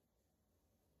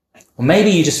 Or maybe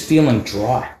you're just feeling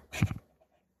dry.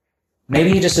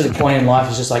 Maybe you're just at a point in life,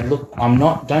 it's just like, look,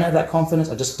 don't have that confidence.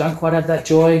 I just don't quite have that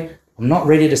joy. I'm not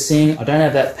ready to sing. I don't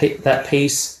have that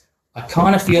peace. I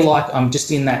kind of feel like I'm just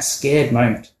in that scared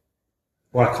moment.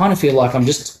 Or I kind of feel like I'm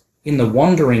just in the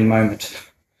wandering moment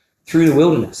through the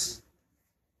wilderness.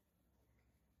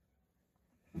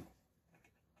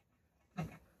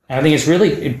 And I think it's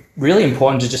really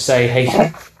important to just say,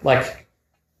 hey, like,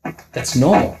 that's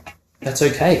normal. That's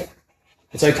okay.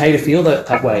 It's okay to feel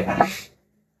that way.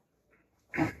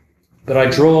 But I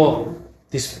draw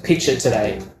this picture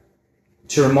today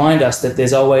to remind us that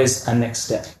there's always a next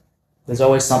step. There's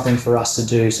always something for us to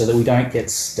do so that we don't get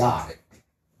stuck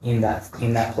in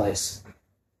that place.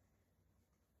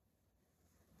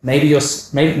 Maybe you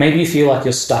feel like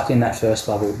you're stuck in that first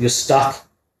bubble. You're stuck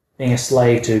being a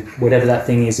slave to whatever that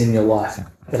thing is in your life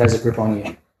that has a grip on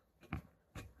you.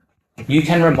 You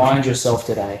can remind yourself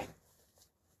today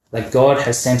that God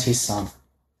has sent His Son.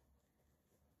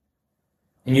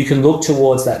 And you can look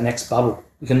towards that next bubble.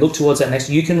 You can look towards that next.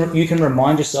 You can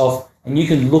remind yourself, and you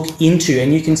can look into,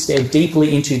 and you can stare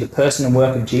deeply into the person and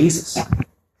work of Jesus.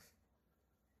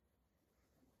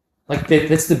 Like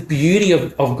that's the beauty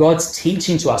of God's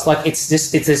teaching to us. Like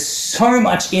there's so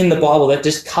much in the Bible that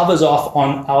just covers off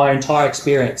on our entire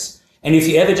experience. And if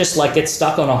you ever just like get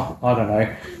stuck on I don't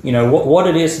know, what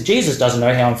it is, Jesus doesn't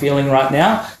know how I'm feeling right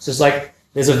now. So it's like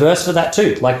there's a verse for that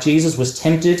too. Like Jesus was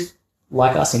tempted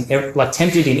like us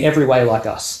tempted in every way like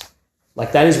us.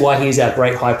 Like that is why He is our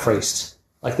great high priest.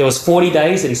 Like there was 40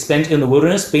 days that He spent in the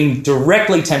wilderness being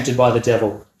directly tempted by the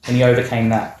devil, and He overcame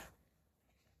that.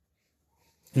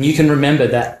 And you can remember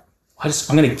that I'm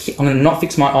going to not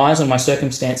fix my eyes on my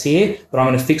circumstance here, but I'm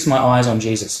going to fix my eyes on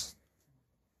Jesus,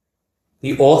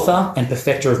 the author and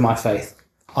perfecter of my faith.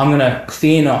 I'm going to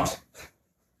fear not.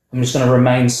 I'm just going to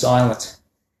remain silent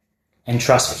and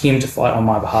trust Him to fight on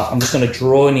my behalf. I'm just going to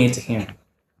draw near to Him.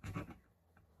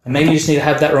 And maybe you just need to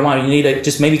have that reminder. You need to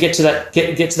just maybe get to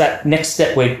that next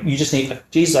step where you just need,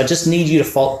 Jesus, I just need you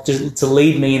to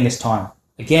lead me in this time.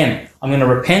 Again, I'm going to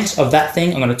repent of that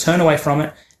thing. I'm going to turn away from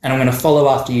it, and I'm going to follow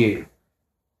after you. It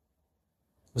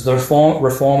was the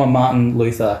reformer Martin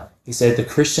Luther. He said the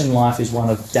Christian life is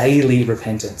one of daily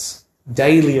repentance.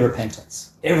 Daily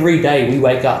repentance. Every day we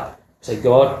wake up, say,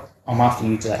 God, I'm after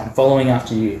you today. I'm following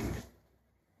after you.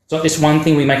 It's not just one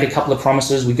thing. We make a couple of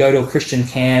promises. We go to a Christian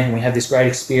camp and we have this great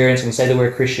experience and we say that we're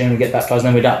a Christian, we get baptized, and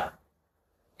then we're done.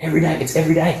 Every day. It's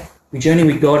every day. We journey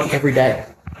with God every day.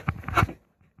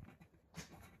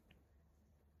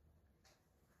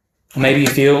 Or maybe you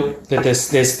feel that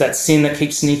there's that sin that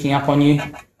keeps sneaking up on you.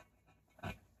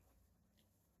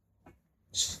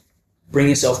 Just bring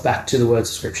yourself back to the words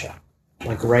of Scripture.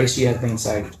 By grace you have been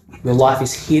saved. Your life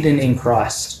is hidden in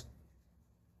Christ.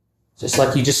 Just like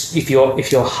if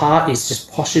your heart is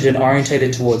just postured and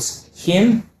orientated towards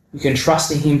Him, you can trust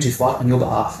in Him to fight on your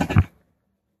behalf.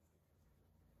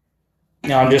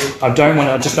 Now I just don't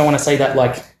want to say that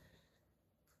like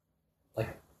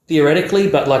theoretically,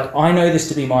 but like I know this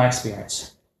to be my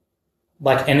experience.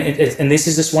 Like, and this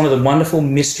is just one of the wonderful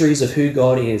mysteries of who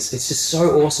God is. It's just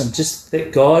so awesome. Just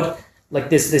that God, like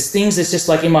there's things that's just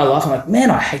like in my life, I'm like, man,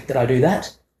 I hate that I do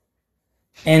that.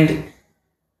 And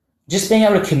just being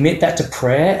able to commit that to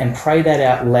prayer and pray that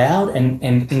out loud and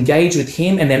engage with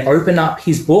Him and then open up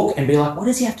His book and be like, what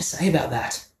does He have to say about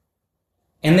that?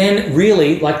 And then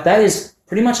really, like that is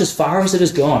pretty much as far as it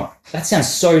has gone. That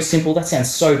sounds so simple. That sounds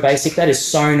so basic. That is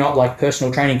so not like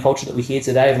personal training culture that we hear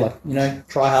today of like,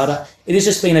 try harder. It has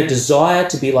just been a desire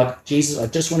to be like, Jesus, I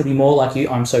just want to be more like you.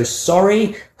 I'm so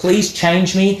sorry. Please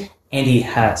change me. And He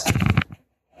has.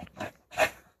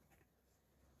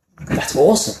 That's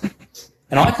awesome.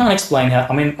 And I can't explain how,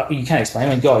 you can't explain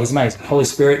it. I mean, God, he's amazing. Holy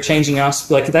Spirit changing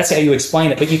us. Like, that's how you explain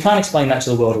it. But you can't explain that to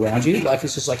the world around you. Like,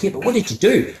 it's just like, yeah, but what did you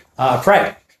do? I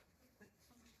prayed.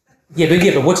 Yeah,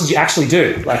 but what did you actually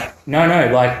do? Like, no,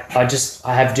 like,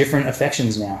 I have different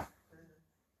affections now.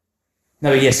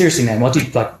 No, but yeah, seriously, man, why don't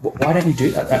you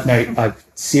do that? No,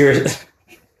 seriously,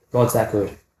 God's that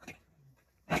good.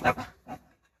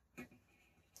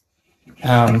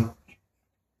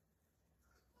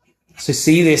 So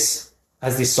see this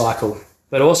as this cycle.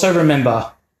 But also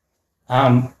remember,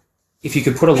 if you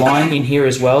could put a line in here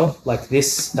as well, like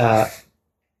this, can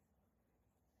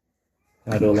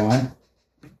I do a line?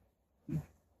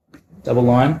 Double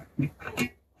line.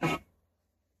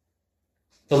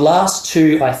 The last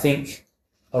two, I think,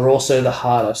 are also the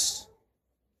hardest.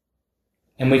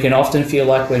 And we can often feel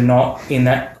like we're not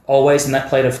always in that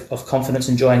plate of confidence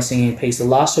and joy and singing and peace. The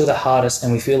last two are the hardest,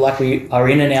 and we feel like we are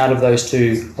in and out of those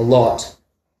two a lot.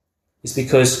 It's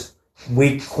because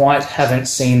we quite haven't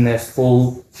seen their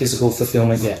full physical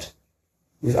fulfillment yet.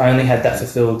 We've only had that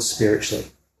fulfilled spiritually.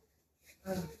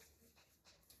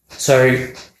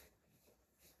 So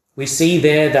we see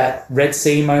there that Red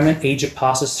Sea moment Egypt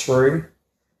passes through.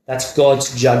 That's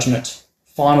God's judgment,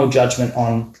 final judgment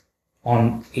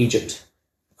on Egypt.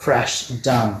 Crash,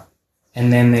 done.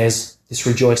 And then there's this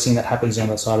rejoicing that happens on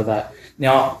the side of that.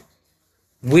 Now,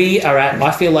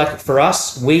 I feel like for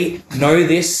us, we know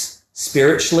this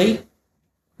spiritually,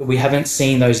 but we haven't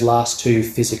seen those last two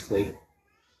physically.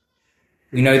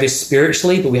 We know this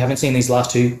spiritually, but we haven't seen these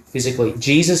last two physically.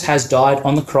 Jesus has died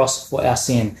on the cross for our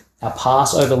sin. Our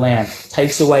Passover lamb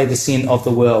takes away the sin of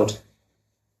the world.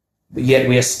 But yet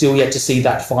we are still yet to see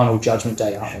that final judgment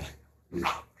day, aren't we?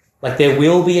 Like, there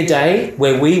will be a day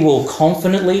where we will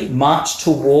confidently march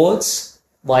towards,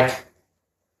 like,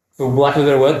 for lack of a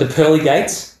better word, the pearly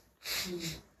gates.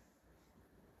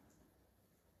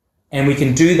 And we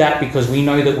can do that because we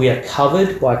know that we are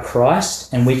covered by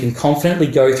Christ, and we can confidently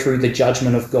go through the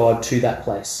judgment of God to that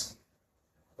place.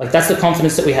 Like, that's the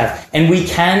confidence that we have. And we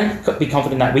can be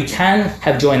confident in that. We can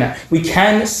have joy in that. We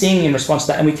can sing in response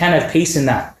to that, and we can have peace in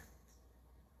that.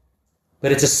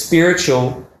 But it's a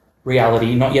spiritual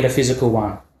reality, not yet a physical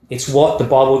one. It's what the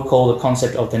Bible would call the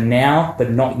concept of the now but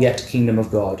not yet kingdom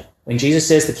of God. When Jesus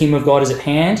says the kingdom of God is at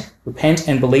hand, repent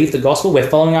and believe the gospel, we're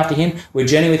following after him, we're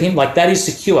journeying with him, like, that is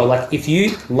secure. Like, if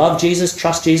you love Jesus,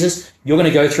 trust Jesus, you're going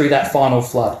to go through that final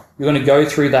flood. You're going to go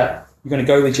through that. You're going to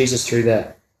go with Jesus through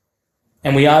there.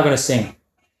 And we are going to sing.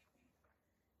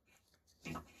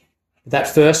 That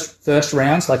first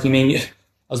rounds, like,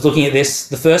 I was looking at this,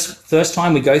 the first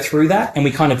time we go through that and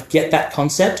we kind of get that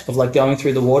concept of, like, going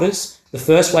through the waters, the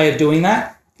first way of doing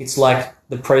that, it's like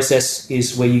the process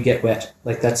is where you get wet.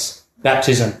 Like, that's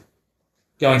baptism,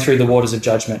 going through the waters of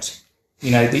judgment.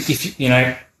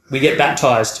 If we get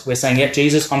baptized, we're saying, yeah,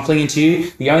 Jesus, I'm clinging to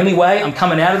you. The only way I'm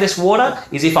coming out of this water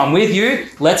is if I'm with you.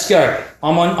 Let's go.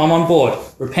 I'm on board.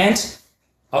 Repent,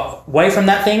 away from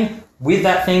that thing, with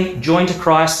that thing, join to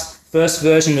Christ. First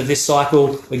version of this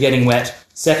cycle, we're getting wet.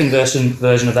 Second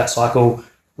version of that cycle,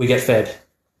 we get fed.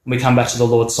 We come back to the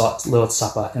Lord's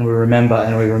Supper, and we remember,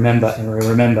 and we remember, and we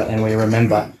remember, and we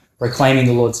remember, proclaiming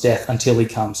the Lord's death until he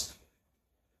comes.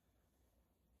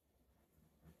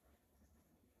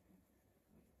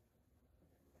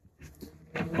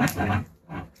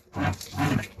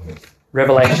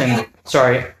 Revelation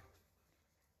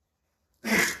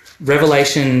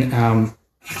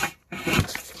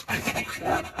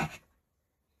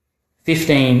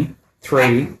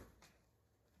 15:3.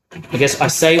 I guess I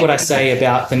say what I say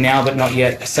about the now but not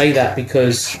yet. I say that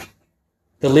because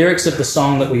the lyrics of the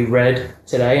song that we read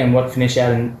today and what finish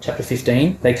out in chapter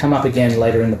 15, they come up again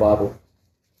later in the Bible,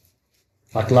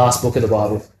 like last book of the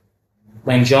Bible,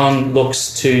 when John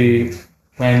looks to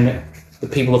when the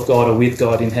people of God are with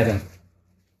God in heaven.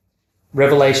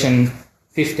 Revelation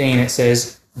 15, it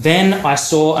says, "Then I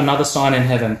saw another sign in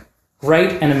heaven,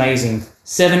 great and amazing,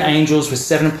 7 angels with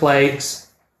 7 plagues,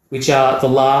 which are the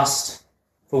last.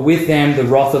 For with them the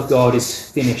wrath of God is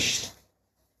finished.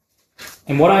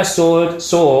 And what I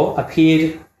saw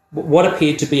appeared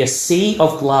to be a sea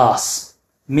of glass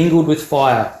mingled with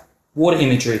fire," water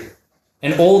imagery,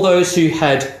 "and all those who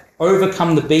had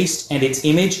overcome the beast and its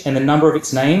image and the number of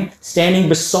its name, standing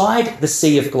beside the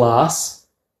sea of glass."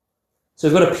 So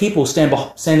we've got a people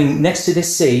standing next to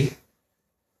this sea,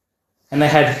 and they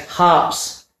had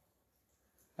harps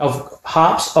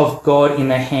of God in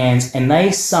their hands, and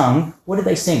they sung. What did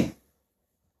they sing?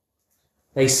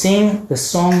 They sing the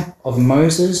song of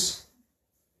Moses,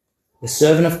 the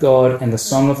servant of God, and the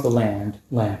song of the Lamb,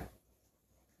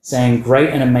 saying, "Great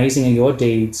and amazing are your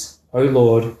deeds, O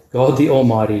Lord, God the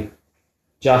Almighty.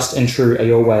 Just and true are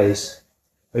your ways.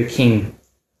 O King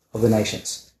of the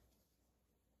nations.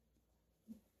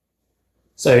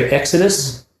 So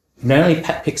Exodus not only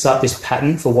picks up this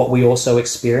pattern for what we also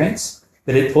experience,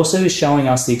 but it also is showing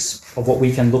us of what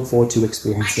we can look forward to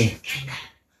experiencing.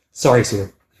 Sorry,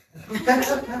 Siri.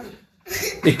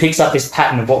 It picks up this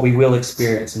pattern of what we will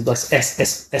experience and like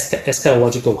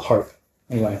eschatological hope.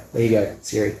 Anyway, there you go,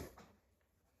 Siri.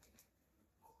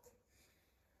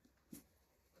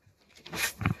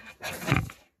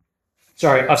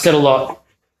 Sorry, I've said a lot.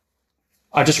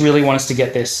 I just really want us to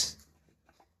get this.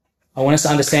 I want us to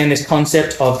understand this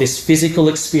concept of this physical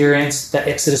experience that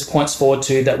Exodus points forward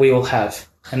to that we will have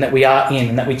and that we are in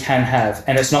and that we can have.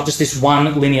 And it's not just this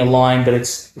one linear line, but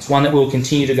it's one that will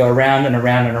continue to go around and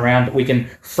around and around, but we can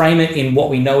frame it in what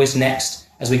we know is next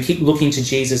as we keep looking to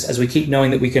Jesus, as we keep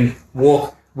knowing that we can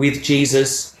walk with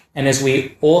Jesus, and as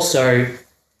we also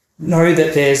know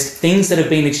that there's things that have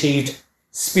been achieved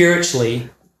spiritually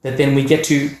that then we get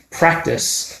to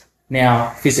practice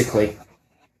now physically.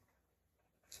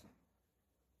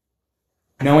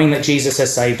 Knowing that Jesus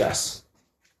has saved us.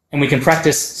 And we can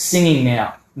practice singing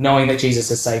now, knowing that Jesus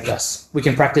has saved us. We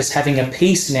can practice having a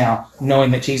peace now,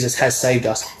 knowing that Jesus has saved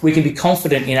us. We can be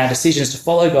confident in our decisions to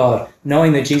follow God,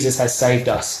 knowing that Jesus has saved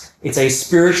us. It's a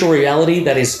spiritual reality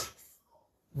that is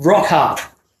rock hard,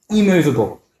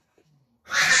 immovable.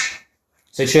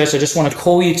 So church, I just want to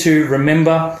call you to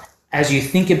remember, as you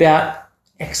think about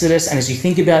Exodus and as you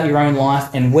think about your own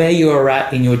life and where you are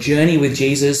at in your journey with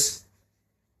Jesus,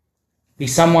 be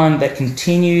someone that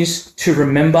continues to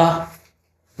remember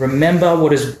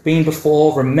what has been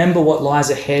before, remember what lies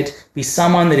ahead. Be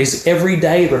someone that is every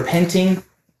day repenting.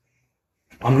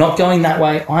 I'm not going that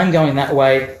way, I'm going that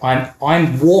way.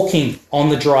 I'm walking on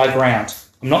the dry ground.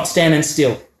 I'm not standing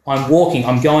still. I'm walking.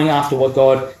 I'm going after what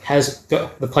God has,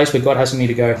 the place where God has me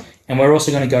to go. And we're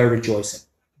also going to go rejoicing.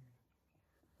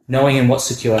 Knowing in what's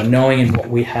secure, knowing in what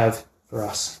we have for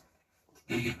us.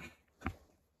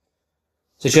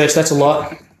 So church, that's a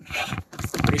lot.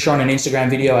 Pretty sure on an Instagram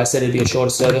video I said it'd be a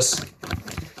shorter service,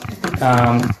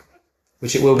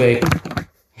 which it will be.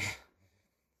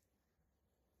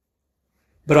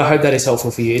 But I hope that is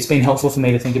helpful for you. It's been helpful for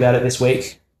me to think about it this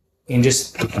week in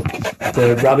just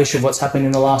the rubbish of what's happened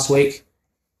in the last week.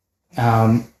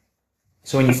 So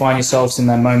when you find yourselves in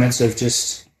the moments of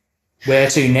just where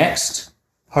to next,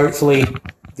 hopefully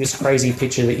this crazy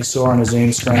picture that you saw on a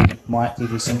Zoom screen might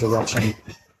give you some direction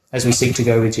as we seek to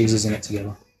go with Jesus in it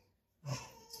together.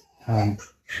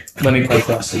 Let me pray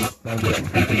for us.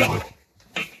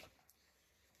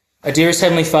 Dearest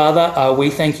Heavenly Father, we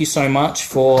thank you so much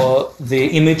for the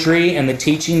imagery and the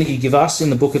teaching that you give us in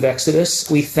the book of Exodus.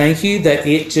 We thank you that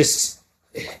it just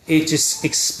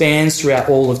expands throughout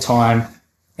all of time,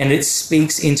 and it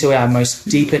speaks into our most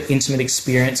deep and intimate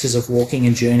experiences of walking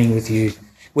and journeying with you.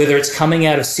 Whether it's coming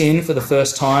out of sin for the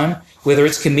first time, whether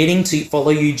it's committing to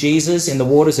follow you, Jesus, in the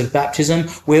waters of baptism,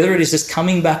 whether it is just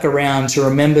coming back around to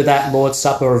remember that Lord's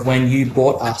Supper of when you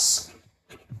bought us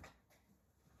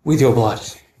with your blood.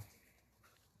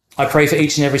 I pray for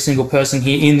each and every single person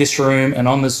here in this room and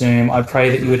on the Zoom. I pray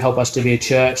that you would help us to be a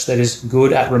church that is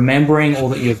good at remembering all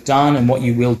that you have done and what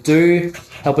you will do.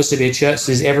 Help us to be a church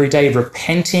that is every day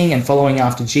repenting and following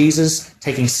after Jesus,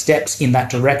 taking steps in that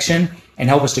direction. And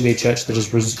help us to be a church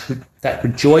that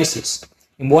rejoices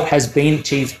in what has been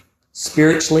achieved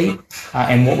spiritually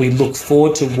and what we look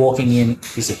forward to walking in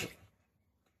physically.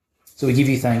 So we give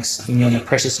you thanks in your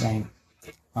precious name.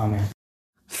 Amen.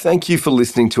 Thank you for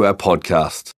listening to our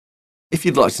podcast. If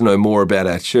you'd like to know more about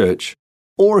our church,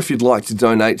 or if you'd like to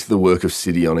donate to the work of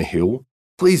City on a Hill,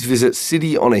 please visit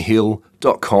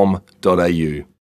cityonahill.com.au.